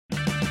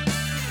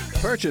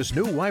Purchase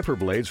new wiper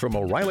blades from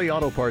O'Reilly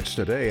Auto Parts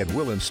today and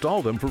we'll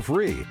install them for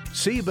free.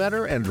 See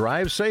better and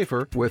drive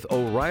safer with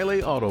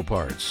O'Reilly Auto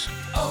Parts.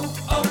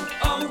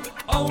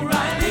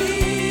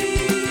 O'Reilly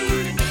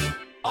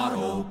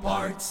Auto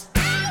Parts.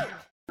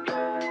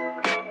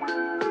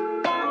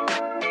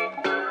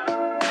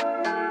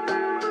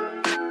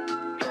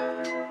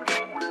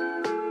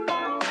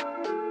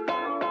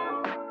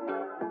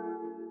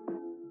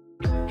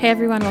 Hey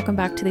everyone, welcome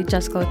back to the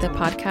Just Glow With It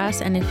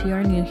podcast. And if you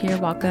are new here,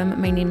 welcome.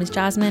 My name is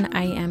Jasmine.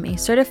 I am a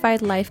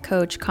certified life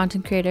coach,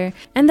 content creator,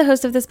 and the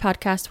host of this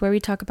podcast where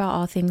we talk about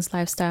all things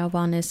lifestyle,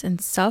 wellness,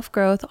 and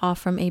self-growth, all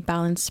from a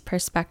balanced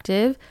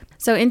perspective.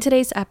 So in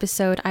today's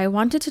episode, I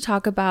wanted to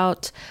talk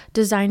about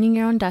designing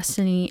your own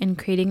destiny and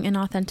creating an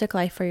authentic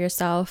life for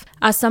yourself.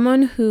 As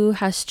someone who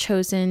has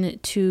chosen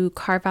to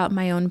carve out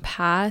my own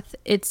path,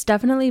 it's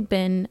definitely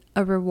been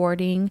a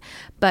rewarding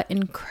but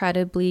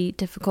incredibly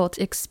difficult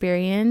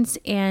experience.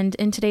 And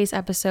in today's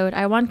episode,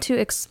 I want to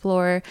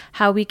explore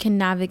how we can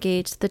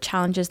navigate the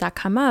challenges that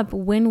come up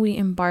when we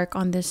embark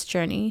on this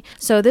journey.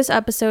 So this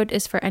episode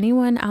is for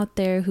anyone out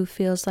there who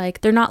feels like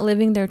they're not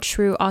living their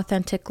true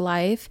authentic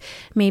life.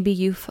 Maybe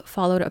you've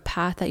followed a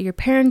path that your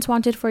parents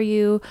wanted for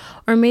you,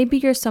 or maybe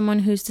you're someone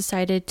who's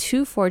decided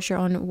to forge your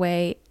own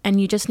way and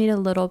you just need a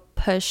little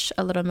push,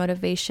 a little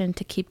motivation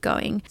to keep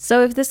going.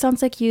 So if this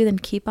sounds like you, then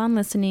keep on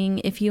listening.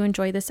 If you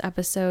enjoy this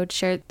episode,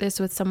 share this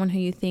with someone who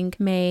you think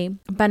may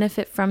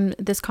benefit from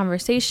this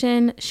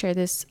conversation. Share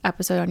this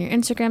episode on your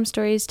Instagram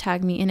stories,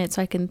 tag me in it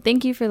so I can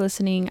thank you for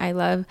listening. I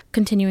love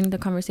continuing the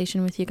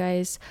conversation with you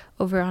guys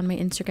over on my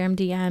Instagram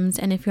DMs.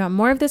 And if you want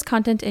more of this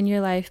content in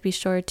your life, be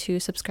sure to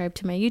subscribe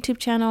to my YouTube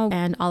channel,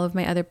 and all of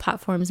my other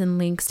platforms and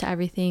links to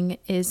everything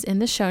is in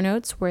the show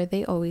notes where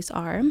they always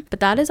are.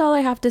 But that is all I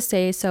have to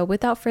say. So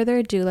without further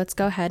ado, let's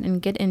go ahead and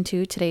get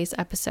into today's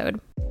episode.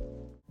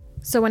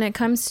 So when it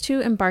comes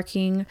to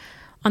embarking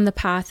on the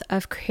path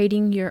of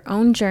creating your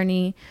own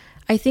journey,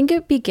 I think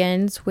it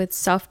begins with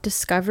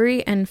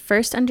self-discovery and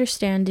first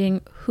understanding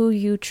who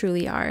you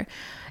truly are.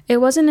 It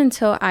wasn't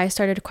until I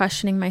started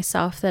questioning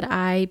myself that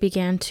I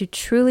began to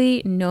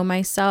truly know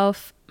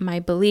myself, my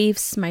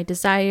beliefs, my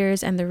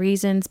desires, and the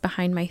reasons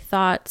behind my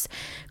thoughts.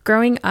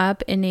 Growing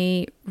up in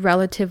a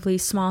relatively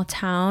small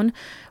town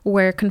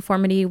where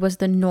conformity was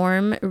the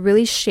norm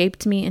really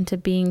shaped me into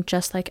being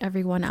just like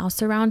everyone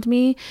else around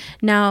me.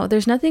 Now,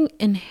 there's nothing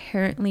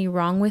inherently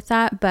wrong with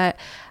that, but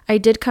I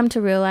did come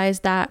to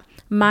realize that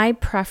my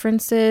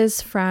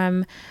preferences,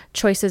 from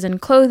choices in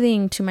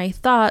clothing to my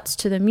thoughts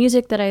to the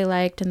music that I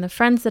liked and the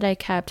friends that I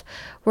kept,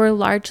 were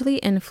largely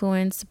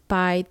influenced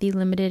by the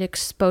limited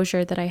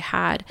exposure that I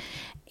had.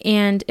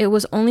 And it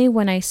was only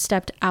when I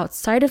stepped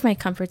outside of my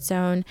comfort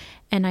zone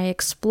and I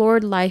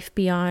explored life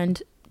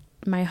beyond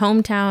my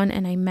hometown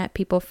and I met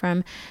people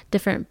from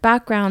different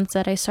backgrounds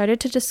that I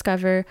started to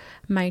discover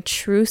my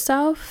true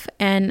self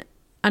and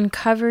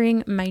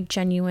uncovering my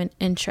genuine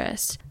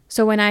interest.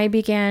 So when I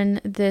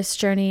began this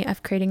journey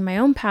of creating my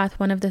own path,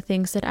 one of the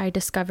things that I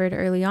discovered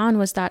early on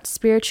was that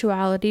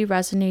spirituality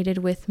resonated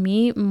with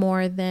me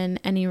more than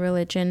any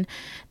religion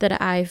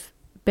that I've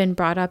been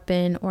brought up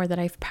in or that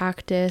I've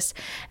practiced.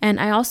 And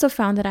I also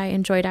found that I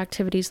enjoyed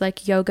activities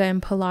like yoga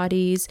and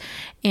Pilates,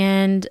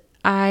 and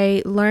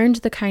I learned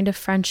the kind of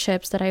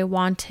friendships that I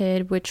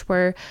wanted, which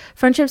were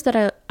friendships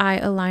that I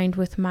aligned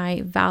with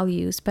my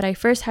values. But I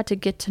first had to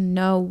get to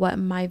know what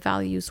my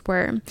values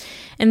were.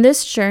 And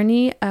this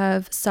journey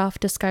of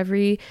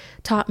self-discovery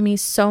taught me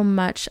so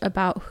much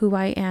about who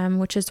I am,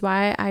 which is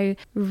why I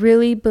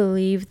really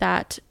believe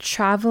that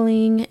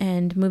traveling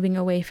and moving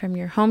away from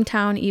your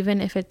hometown,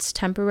 even if it's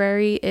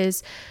temporary,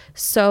 is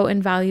so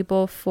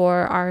invaluable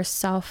for our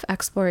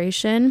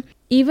self-exploration.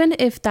 Even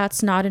if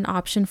that's not an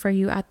option for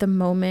you at the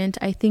moment,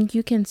 I think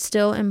you can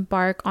still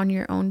embark on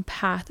your own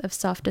path of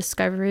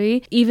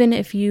self-discovery, even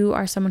if you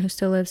are someone who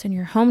still lives in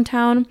your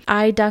hometown.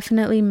 I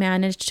definitely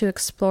managed to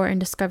explore and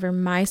discover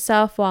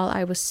myself while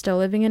I was still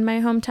living in my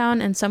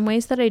hometown, and some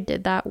ways that I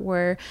did that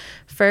were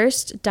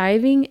first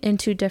diving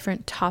into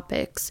different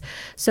topics.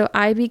 So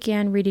I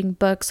began reading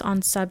books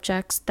on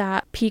subjects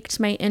that piqued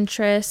my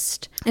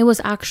interest. It was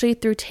actually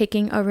through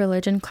taking a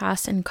religion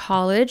class in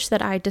college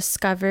that I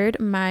discovered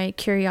my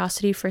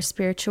curiosity for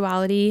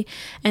spirituality,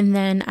 and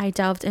then I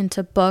delved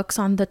into books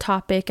on the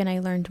topic and I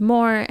learned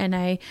more, and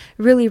I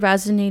really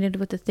resonated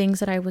with the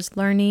things that I was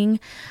learning.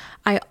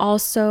 I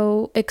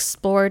also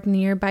explored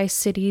nearby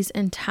cities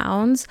and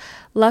towns.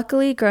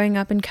 Luckily, growing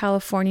up in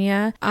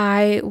California,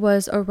 I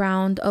was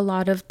around a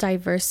lot of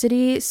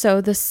diversity. So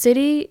the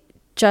city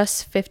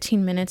just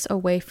 15 minutes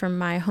away from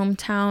my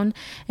hometown,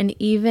 and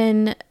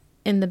even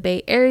in the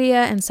Bay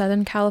Area and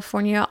Southern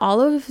California, all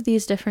of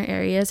these different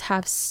areas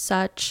have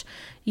such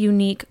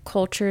unique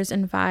cultures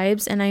and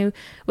vibes. And I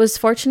was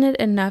fortunate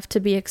enough to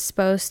be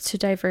exposed to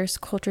diverse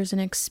cultures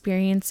and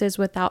experiences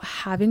without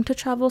having to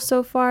travel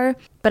so far.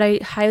 But I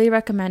highly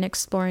recommend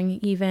exploring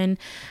even,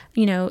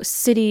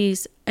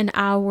 cities an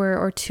hour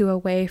or two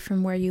away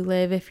from where you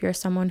live if you're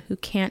someone who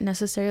can't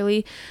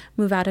necessarily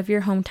move out of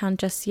your hometown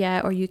just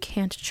yet, or you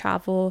can't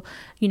travel,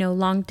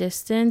 long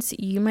distance.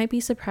 You might be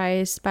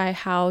surprised by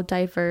how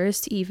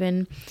diverse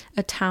even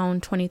a town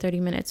 20-30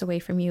 minutes away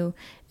from you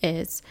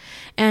is.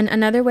 And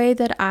another way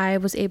that I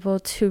was able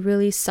to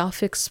really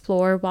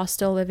self-explore while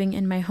still living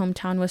in my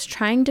hometown was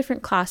trying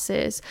different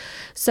classes.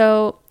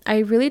 So I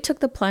really took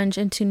the plunge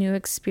into new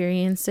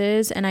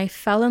experiences, and I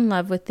fell in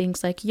love with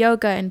things like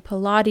yoga and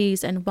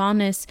Pilates and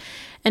wellness.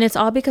 And it's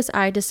all because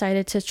I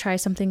decided to try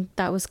something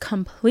that was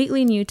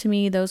completely new to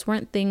me. Those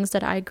weren't things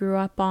that I grew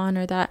up on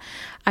or that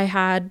I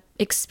had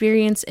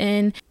experience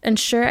in. And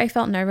sure, I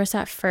felt nervous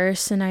at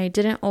first, and I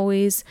didn't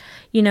always,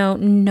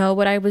 know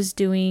what I was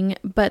doing,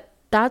 but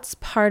that's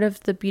part of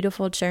the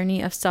beautiful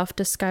journey of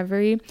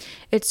self-discovery.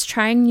 It's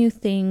trying new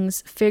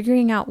things,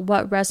 figuring out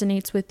what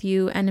resonates with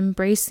you, and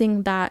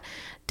embracing that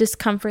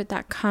discomfort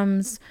that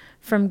comes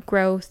from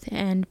growth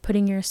and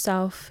putting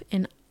yourself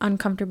in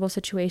uncomfortable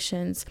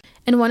situations.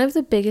 And one of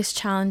the biggest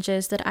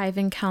challenges that I've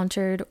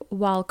encountered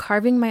while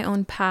carving my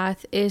own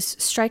path is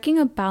striking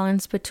a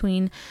balance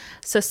between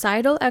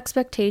societal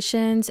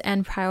expectations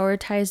and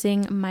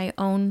prioritizing my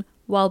own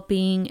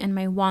well-being and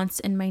my wants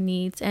and my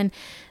needs. And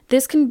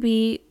this can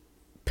be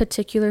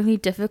particularly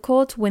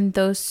difficult when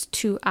those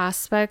two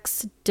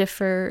aspects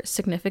differ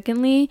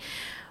significantly.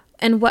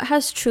 And what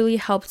has truly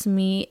helped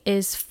me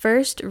is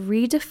first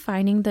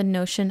redefining the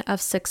notion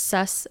of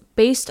success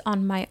based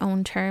on my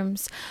own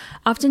terms.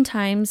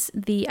 Oftentimes,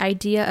 the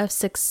idea of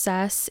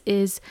success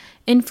is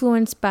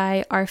influenced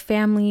by our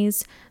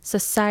families,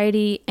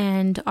 society,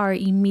 and our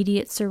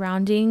immediate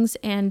surroundings.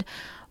 And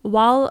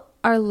while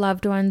our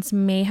loved ones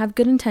may have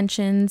good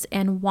intentions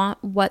and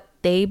want what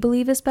they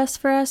believe is best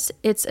for us,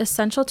 it's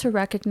essential to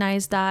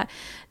recognize that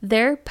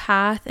their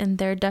path and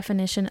their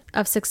definition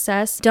of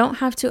success don't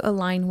have to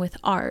align with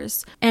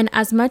ours. And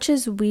as much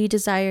as we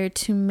desire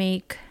to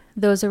make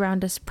those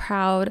around us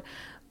proud,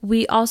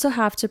 we also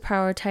have to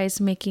prioritize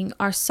making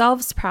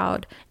ourselves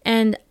proud.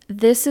 And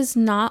this is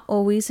not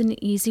always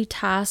an easy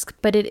task,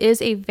 but it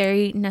is a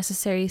very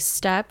necessary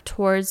step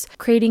towards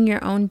creating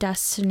your own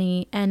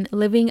destiny and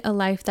living a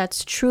life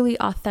that's truly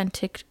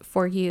authentic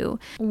for you.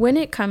 When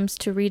it comes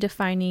to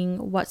redefining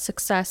what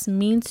success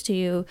means to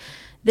you,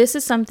 this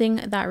is something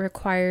that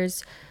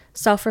requires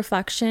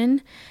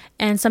self-reflection.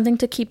 And something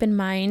to keep in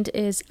mind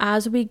is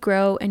as we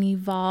grow and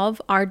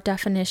evolve, our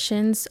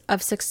definitions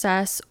of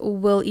success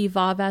will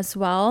evolve as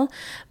well.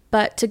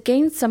 But to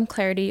gain some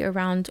clarity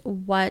around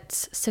what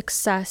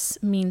success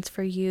means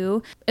for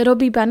you, it'll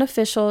be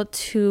beneficial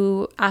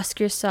to ask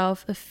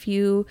yourself a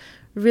few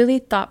really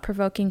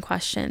thought-provoking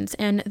questions.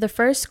 And the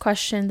first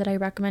question that I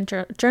recommend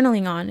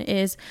journaling on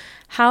is,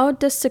 how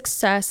does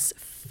success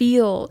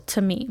feel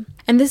to me?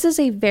 And this is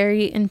a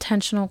very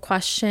intentional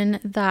question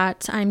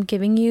that I'm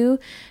giving you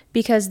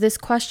because this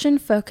question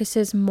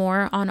focuses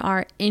more on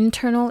our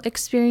internal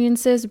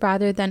experiences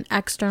rather than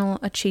external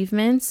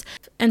achievements.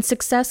 And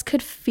success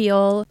could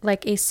feel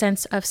like a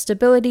sense of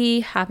stability,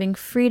 having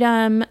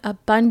freedom,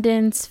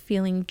 abundance,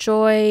 feeling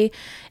joy.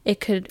 It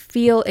could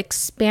feel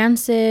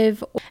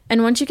expansive.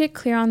 And once you get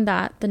clear on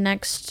that, the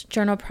next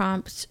journal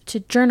prompt to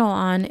journal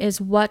on is,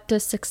 what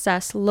does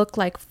success look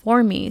like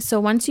for me?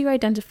 So once you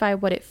identify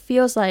what it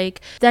feels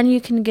like, then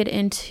you can get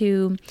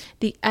into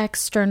the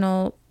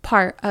external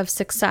part of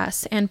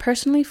success. And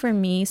personally for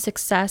me,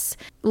 success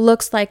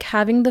looks like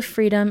having the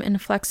freedom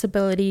and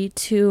flexibility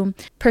to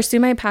pursue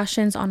my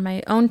passions on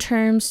my own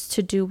terms,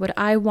 to do what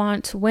I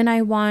want when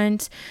I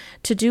want,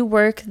 to do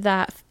work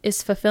that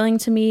is fulfilling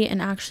to me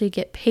and actually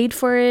get paid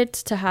for it,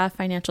 to have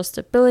financial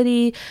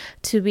stability,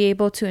 to be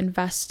able to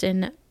invest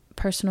in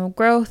personal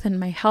growth and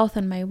my health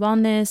and my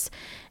wellness,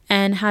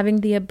 and having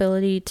the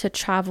ability to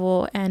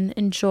travel and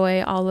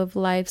enjoy all of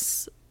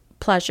life's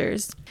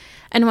pleasures.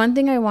 And one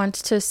thing I want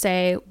to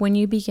say, when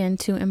you begin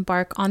to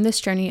embark on this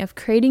journey of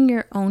creating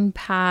your own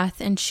path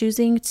and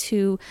choosing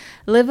to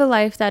live a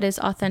life that is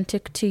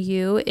authentic to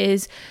you,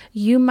 is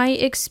you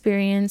might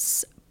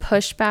experience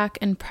pushback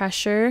and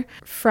pressure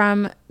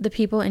from the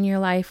people in your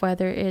life,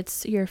 whether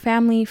it's your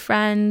family,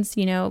 friends,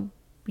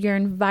 your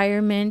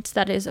environment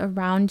that is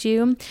around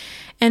you.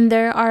 And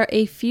there are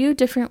a few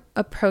different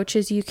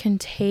approaches you can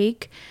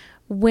take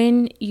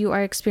when you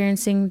are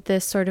experiencing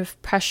this sort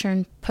of pressure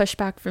and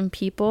pushback from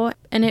people.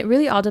 And it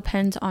really all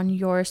depends on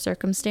your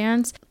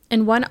circumstance.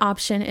 And one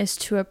option is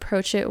to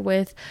approach it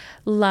with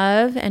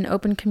love and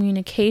open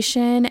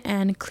communication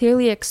and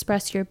clearly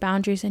express your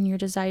boundaries and your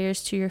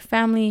desires to your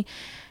family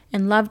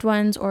and loved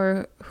ones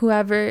or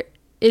whoever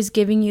is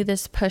giving you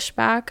this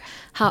pushback.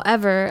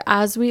 However,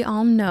 as we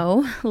all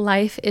know,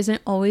 life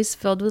isn't always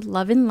filled with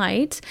love and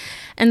light,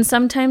 and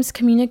sometimes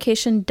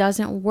communication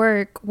doesn't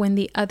work when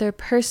the other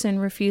person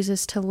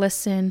refuses to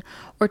listen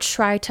or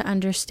try to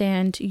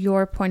understand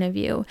your point of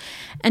view.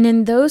 And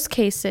in those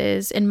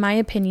cases, in my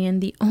opinion,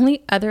 the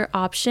only other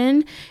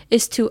option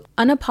is to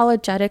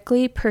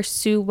unapologetically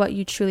pursue what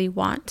you truly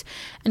want.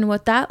 And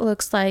what that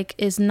looks like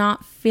is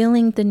not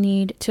feeling the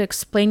need to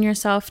explain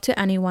yourself to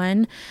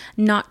anyone,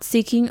 not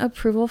seeking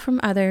approval from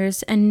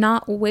others, and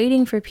not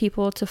waiting for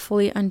people to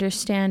fully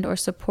understand or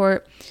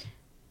support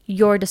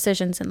your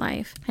decisions in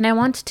life. And I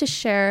want to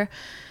share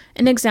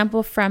an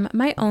example from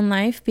my own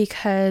life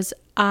because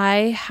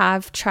I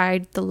have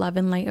tried the love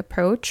and light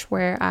approach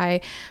where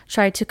I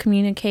try to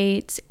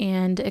communicate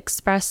and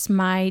express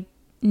my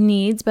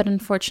needs, but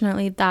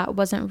unfortunately that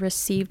wasn't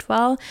received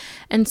well.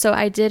 And so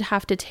I did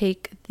have to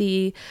take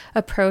the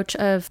approach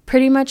of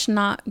pretty much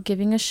not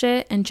giving a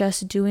shit and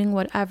just doing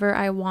whatever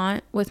I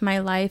want with my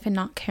life and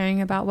not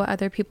caring about what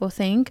other people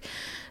think.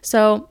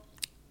 So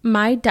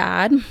my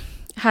dad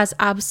has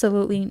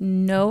absolutely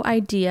no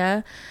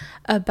idea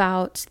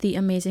about the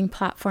amazing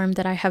platform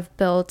that I have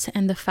built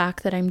and the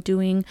fact that I'm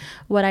doing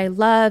what I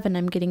love and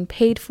I'm getting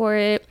paid for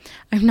it.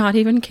 I'm not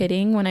even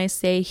kidding when I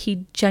say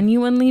he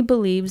genuinely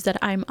believes that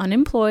I'm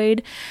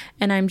unemployed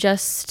and I'm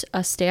just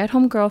a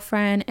stay-at-home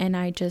girlfriend and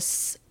I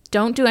just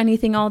don't do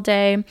anything all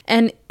day.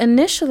 And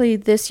initially,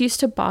 this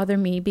used to bother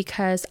me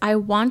because I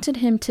wanted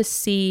him to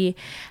see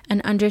and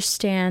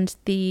understand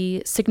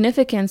the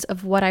significance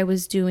of what I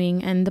was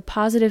doing and the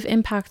positive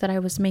impact that I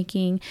was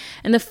making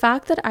and the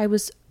fact that I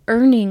was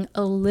earning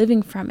a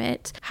living from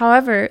it.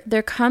 However,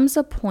 there comes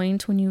a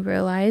point when you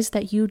realize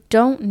that you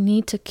don't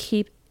need to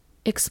keep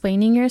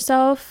explaining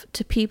yourself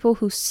to people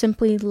who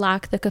simply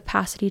lack the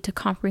capacity to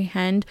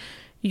comprehend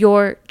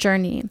your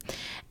journey.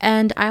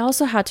 And I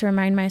also had to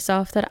remind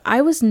myself that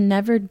I was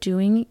never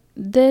doing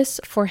this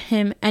for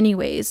him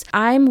anyways.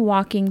 I'm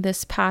walking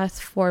this path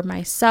for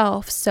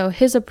myself. So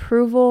his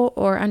approval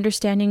or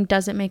understanding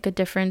doesn't make a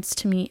difference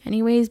to me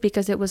anyways,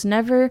 because it was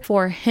never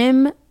for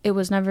him. It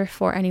was never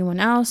for anyone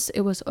else.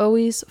 It was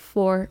always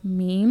for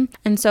me.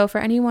 And so for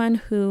anyone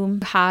who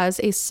has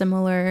a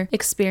similar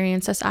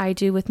experience as I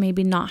do with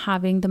maybe not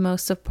having the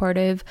most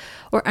supportive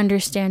or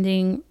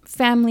understanding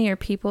family or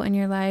people in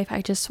your life,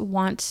 I just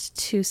want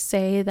to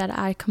say that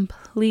I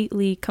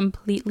completely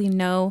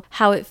know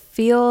how it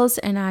feels,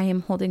 and I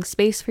am holding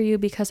space for you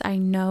because I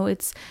know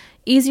it's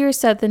easier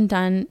said than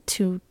done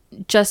to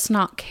just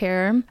not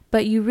care,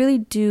 but you really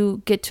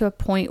do get to a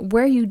point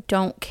where you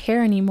don't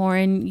care anymore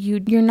and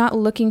you're not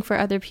looking for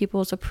other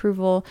people's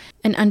approval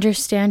and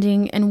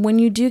understanding. And when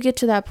you do get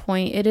to that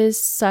point, it is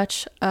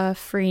such a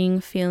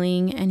freeing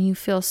feeling and you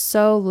feel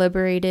so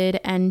liberated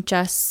and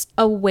just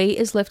a weight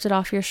is lifted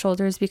off your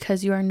shoulders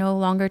because you are no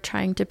longer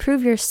trying to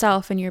prove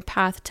yourself and your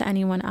path to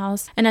anyone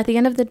else. And at the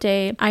end of the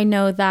day, I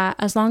know that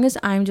as long as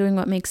I'm doing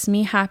what makes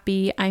me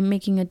happy, I'm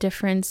making a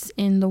difference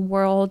in the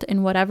world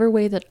in whatever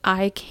way that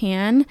I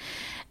can,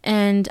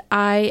 and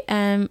I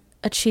am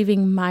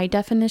achieving my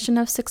definition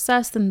of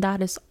success, then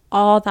that is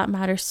all that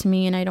matters to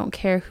me. And I don't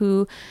care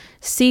who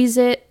sees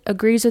it,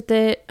 agrees with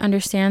it,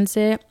 understands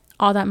it.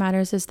 All that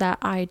matters is that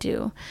I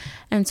do.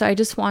 And so I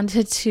just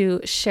wanted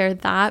to share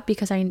that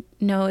because I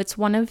know it's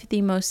one of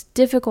the most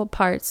difficult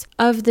parts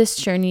of this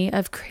journey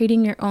of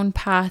creating your own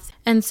path.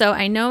 And so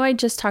I know I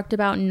just talked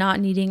about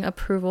not needing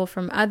approval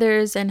from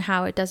others and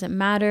how it doesn't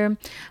matter.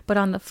 But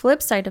on the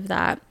flip side of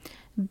that,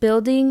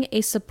 building a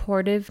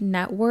supportive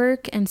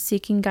network and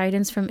seeking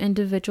guidance from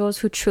individuals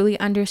who truly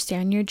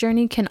understand your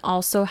journey can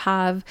also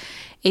have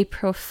a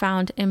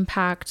profound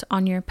impact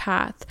on your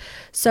path.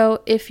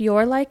 So if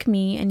you're like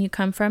me and you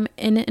come from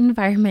an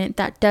environment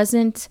that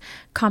doesn't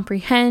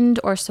comprehend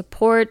or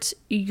support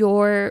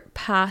your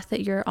path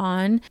that you're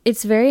on,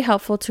 it's very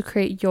helpful to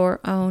create your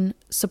own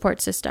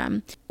support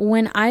system.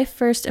 When I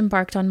first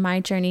embarked on my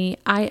journey,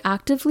 I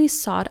actively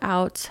sought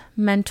out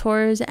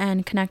mentors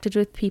and connected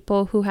with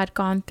people who had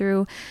gone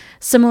through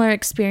similar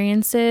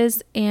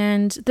experiences.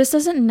 And this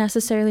doesn't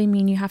necessarily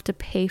mean you have to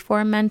pay for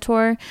a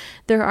mentor.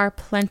 There are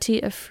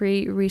plenty of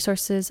free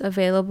resources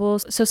available.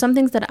 So some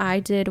things that I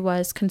did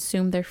was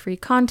consume their free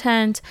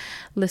content,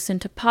 listen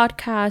to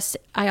podcasts.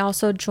 I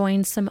also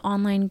joined some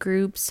online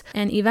groups,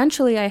 and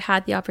eventually I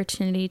had the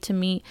opportunity to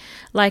meet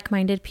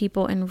like-minded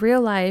people in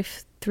real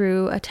life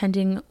through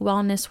attending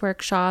wellness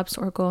workshops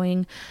or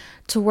going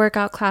to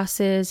workout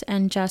classes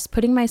and just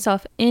putting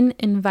myself in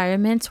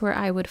environments where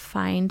I would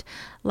find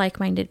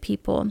like-minded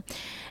people.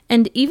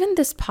 And even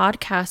this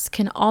podcast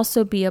can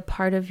also be a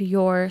part of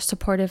your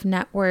supportive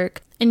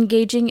network.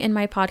 Engaging in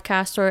my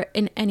podcast or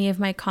in any of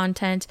my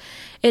content,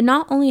 it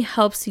not only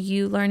helps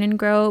you learn and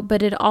grow,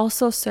 but it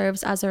also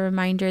serves as a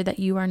reminder that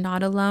you are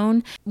not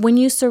alone. When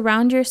you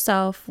surround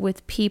yourself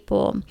with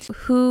people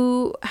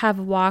who have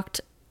walked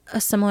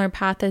a similar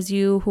path as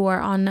you, who are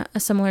on a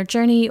similar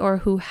journey, or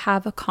who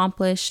have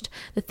accomplished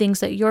the things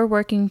that you're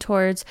working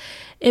towards,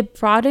 it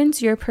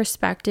broadens your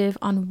perspective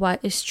on what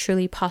is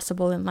truly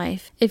possible in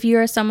life. If you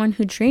are someone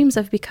who dreams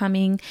of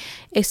becoming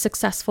a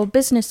successful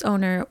business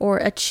owner or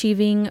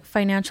achieving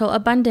financial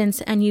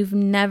abundance, and you've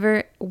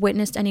never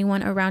witnessed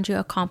anyone around you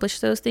accomplish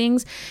those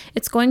things,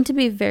 it's going to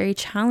be very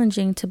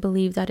challenging to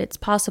believe that it's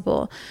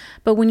possible.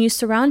 But when you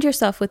surround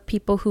yourself with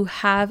people who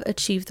have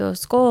achieved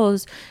those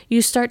goals,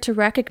 you start to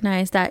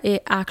recognize that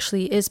it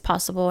actually is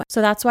possible.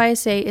 So that's why I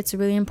say it's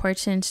really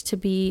important to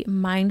be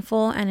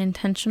mindful and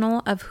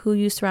intentional of who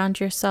you surround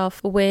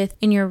yourself with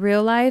in your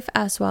real life,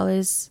 as well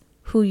as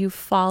who you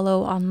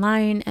follow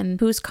online and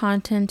whose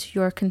content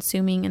you're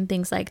consuming and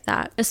things like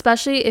that.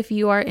 Especially if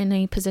you are in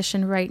a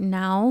position right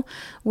now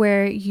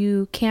where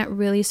you can't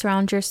really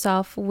surround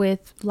yourself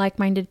with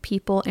like-minded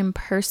people in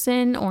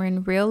person or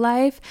in real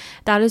life,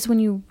 that is when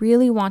you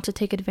really want to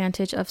take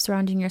advantage of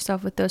surrounding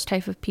yourself with those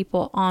type of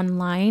people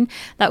online.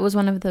 That was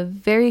one of the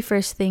very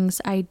first things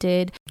I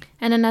did.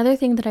 And another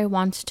thing that I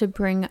want to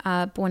bring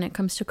up when it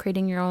comes to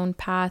creating your own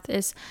path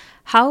is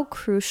how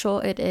crucial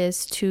it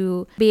is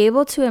to be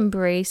able to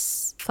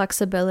embrace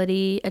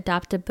flexibility,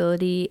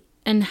 adaptability,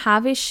 and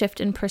have a shift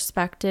in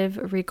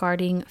perspective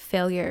regarding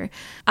failure.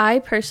 I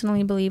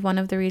personally believe one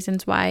of the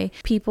reasons why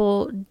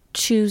people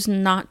choose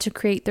not to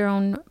create their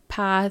own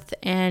path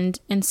and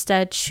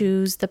instead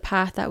choose the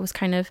path that was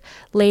kind of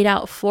laid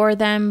out for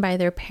them by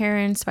their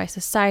parents, by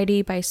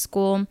society, by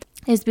school,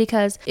 is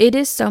because it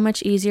is so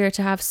much easier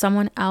to have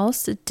someone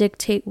else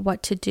dictate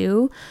what to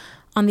do.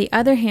 On the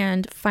other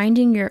hand,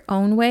 finding your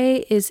own way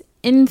is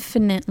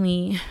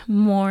infinitely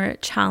more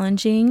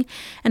challenging,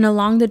 and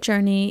along the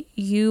journey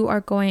you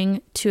are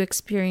going to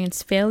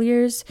experience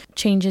failures,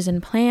 changes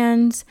in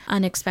plans,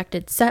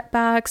 unexpected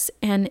setbacks,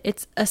 and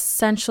it's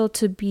essential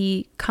to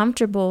be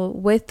comfortable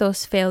with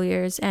those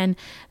failures and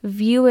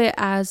view it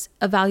as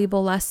a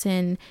valuable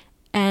lesson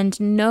and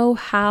know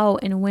how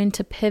and when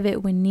to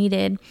pivot when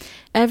needed.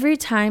 Every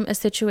time a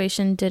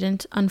situation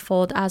didn't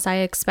unfold as I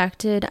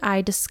expected,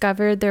 I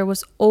discovered there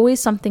was always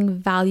something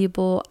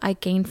valuable I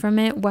gained from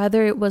it,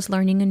 whether it was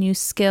learning a new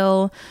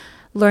skill,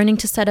 learning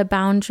to set a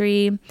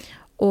boundary,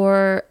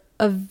 or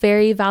a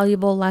very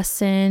valuable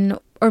lesson,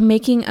 or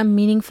making a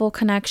meaningful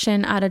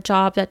connection at a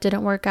job that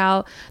didn't work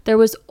out. There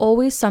was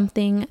always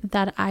something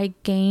that I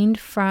gained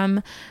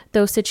from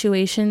those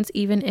situations,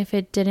 even if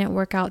it didn't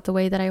work out the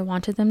way that I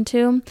wanted them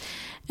to.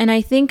 And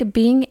I think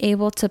being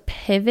able to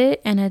pivot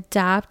and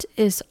adapt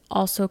is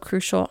also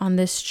crucial on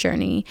this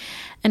journey.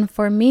 And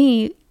for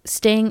me,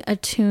 staying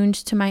attuned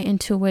to my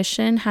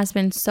intuition has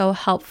been so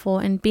helpful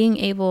in being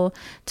able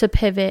to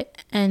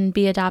pivot and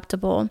be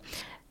adaptable.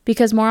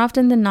 Because more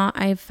often than not,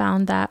 I've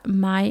found that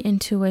my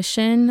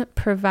intuition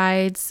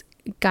provides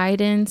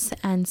guidance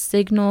and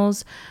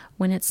signals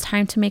when it's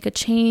time to make a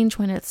change,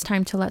 when it's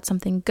time to let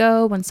something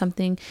go, when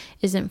something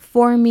isn't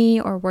for me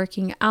or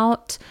working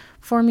out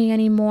for me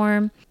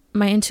anymore.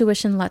 My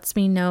intuition lets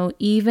me know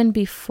even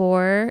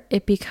before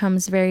it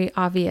becomes very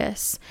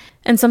obvious.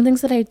 And some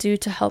things that I do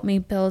to help me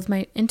build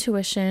my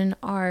intuition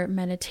are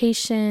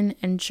meditation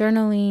and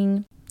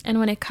journaling. And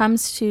when it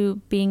comes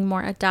to being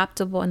more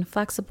adaptable and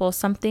flexible,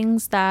 some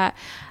things that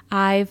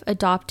I've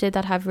adopted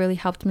that have really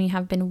helped me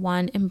have been,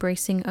 one,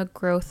 embracing a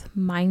growth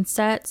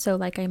mindset. So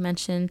like I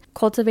mentioned,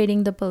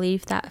 cultivating the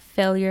belief that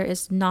failure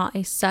is not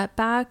a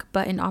setback,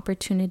 but an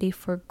opportunity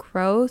for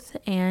growth,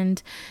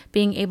 and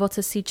being able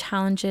to see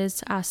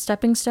challenges as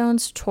stepping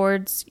stones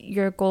towards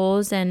your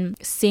goals and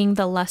seeing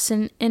the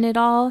lesson in it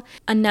all.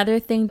 Another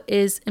thing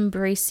is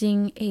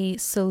embracing a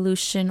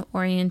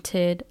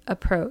solution-oriented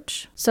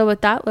approach. So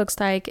what that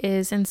looks like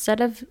is, instead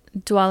of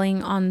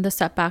dwelling on the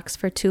setbacks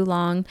for too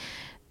long,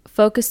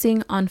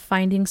 focusing on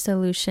finding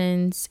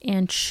solutions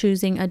and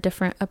choosing a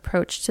different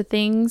approach to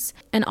things,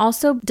 and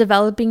also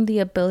developing the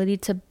ability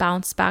to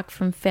bounce back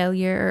from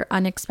failure or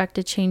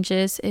unexpected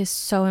changes is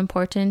so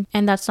important.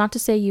 And that's not to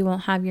say you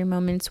won't have your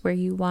moments where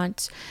you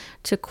want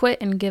to quit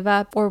and give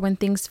up, or when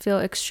things feel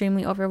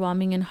extremely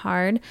overwhelming and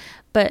hard,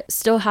 but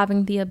still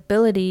having the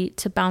ability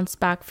to bounce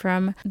back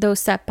from those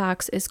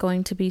setbacks is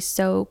going to be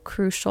so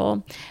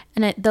crucial.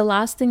 And the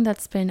last thing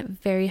that's been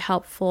very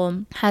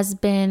helpful has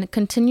been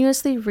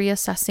continuously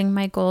reassessing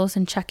my goals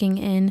and checking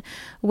in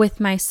with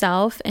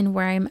myself and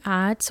where I'm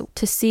at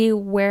to see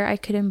where I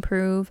could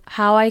improve,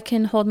 how I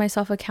can hold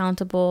myself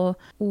accountable,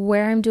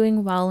 where I'm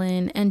doing well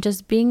in, and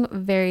just being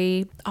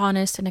very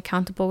honest and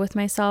accountable with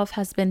myself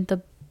has been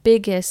the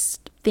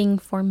biggest thing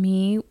for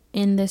me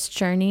in this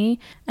journey.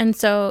 And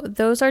so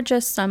those are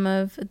just some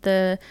of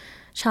the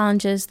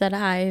challenges that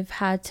I've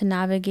had to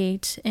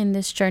navigate in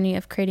this journey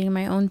of creating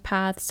my own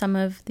path, some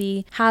of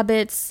the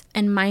habits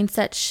and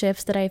mindset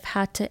shifts that I've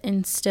had to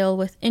instill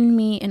within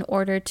me in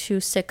order to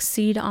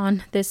succeed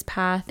on this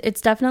path.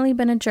 It's definitely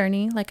been a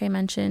journey, like I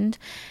mentioned,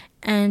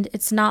 and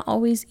it's not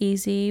always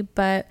easy,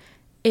 but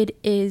it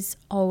is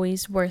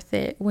always worth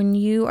it. When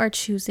you are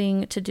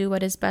choosing to do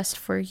what is best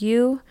for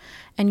you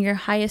and your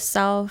highest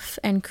self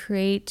and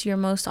create your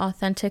most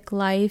authentic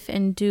life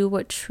and do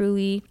what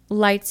truly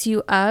lights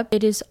you up,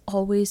 it is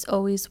always,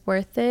 always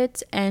worth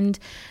it. And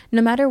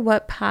no matter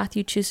what path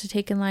you choose to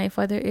take in life,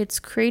 whether it's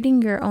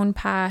creating your own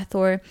path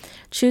or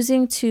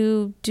choosing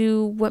to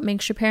do what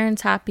makes your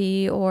parents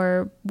happy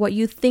or what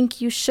you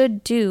think you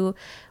should do,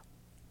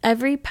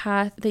 every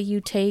path that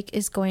you take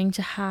is going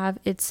to have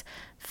its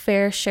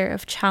fair share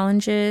of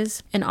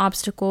challenges and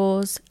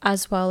obstacles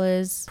as well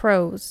as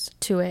pros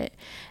to it.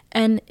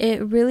 And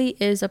it really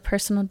is a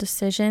personal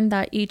decision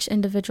that each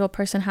individual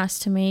person has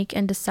to make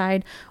and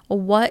decide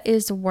what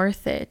is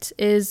worth it.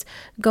 Is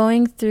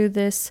going through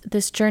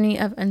this journey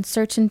of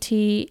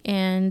uncertainty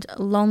and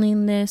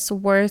loneliness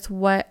worth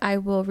what I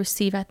will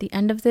receive at the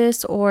end of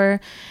this?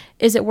 Or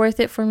is it worth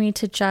it for me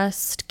to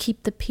just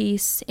keep the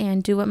peace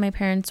and do what my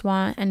parents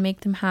want and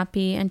make them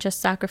happy and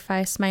just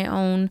sacrifice my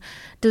own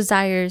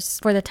desires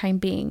for the time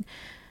being?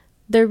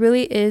 There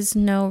really is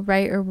no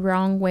right or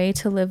wrong way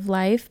to live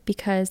life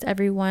because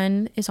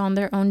everyone is on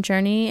their own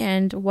journey,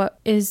 and what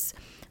is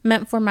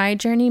meant for my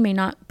journey may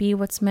not be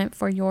what's meant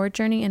for your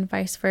journey and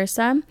vice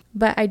versa.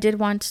 But I did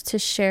want to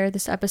share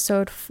this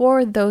episode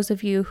for those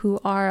of you who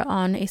are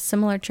on a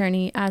similar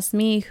journey as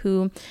me,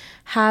 who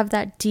have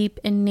that deep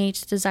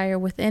innate desire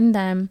within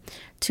them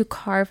to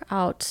carve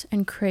out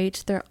and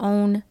create their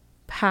own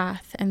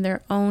path and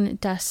their own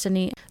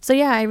destiny. So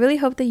yeah, I really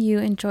hope that you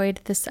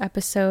enjoyed this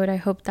episode. I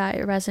hope that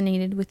it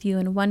resonated with you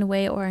in one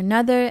way or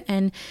another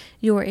and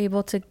you were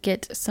able to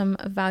get some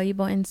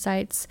valuable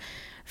insights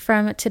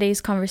from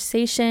today's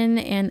conversation.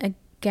 And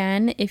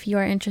again, if you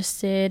are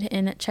interested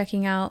in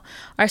checking out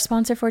our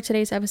sponsor for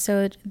today's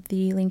episode,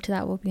 the link to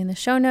that will be in the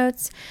show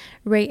notes.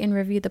 Rate and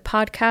review the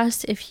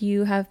podcast if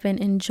you have been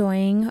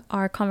enjoying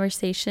our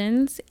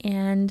conversations,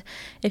 and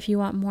if you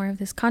want more of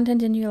this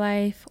content in your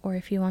life, or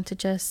if you want to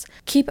just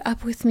keep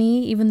up with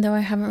me, even though I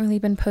haven't really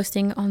been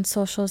posting on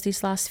socials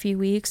these last few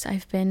weeks.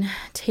 I've been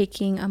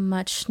taking a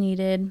much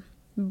needed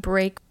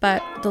break,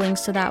 but the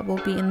links to that will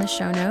be in the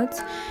show notes.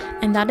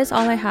 And that is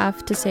all I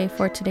have to say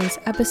for today's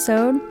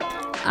episode.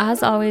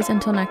 As always,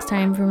 until next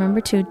time,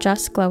 remember to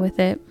just glow with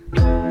it.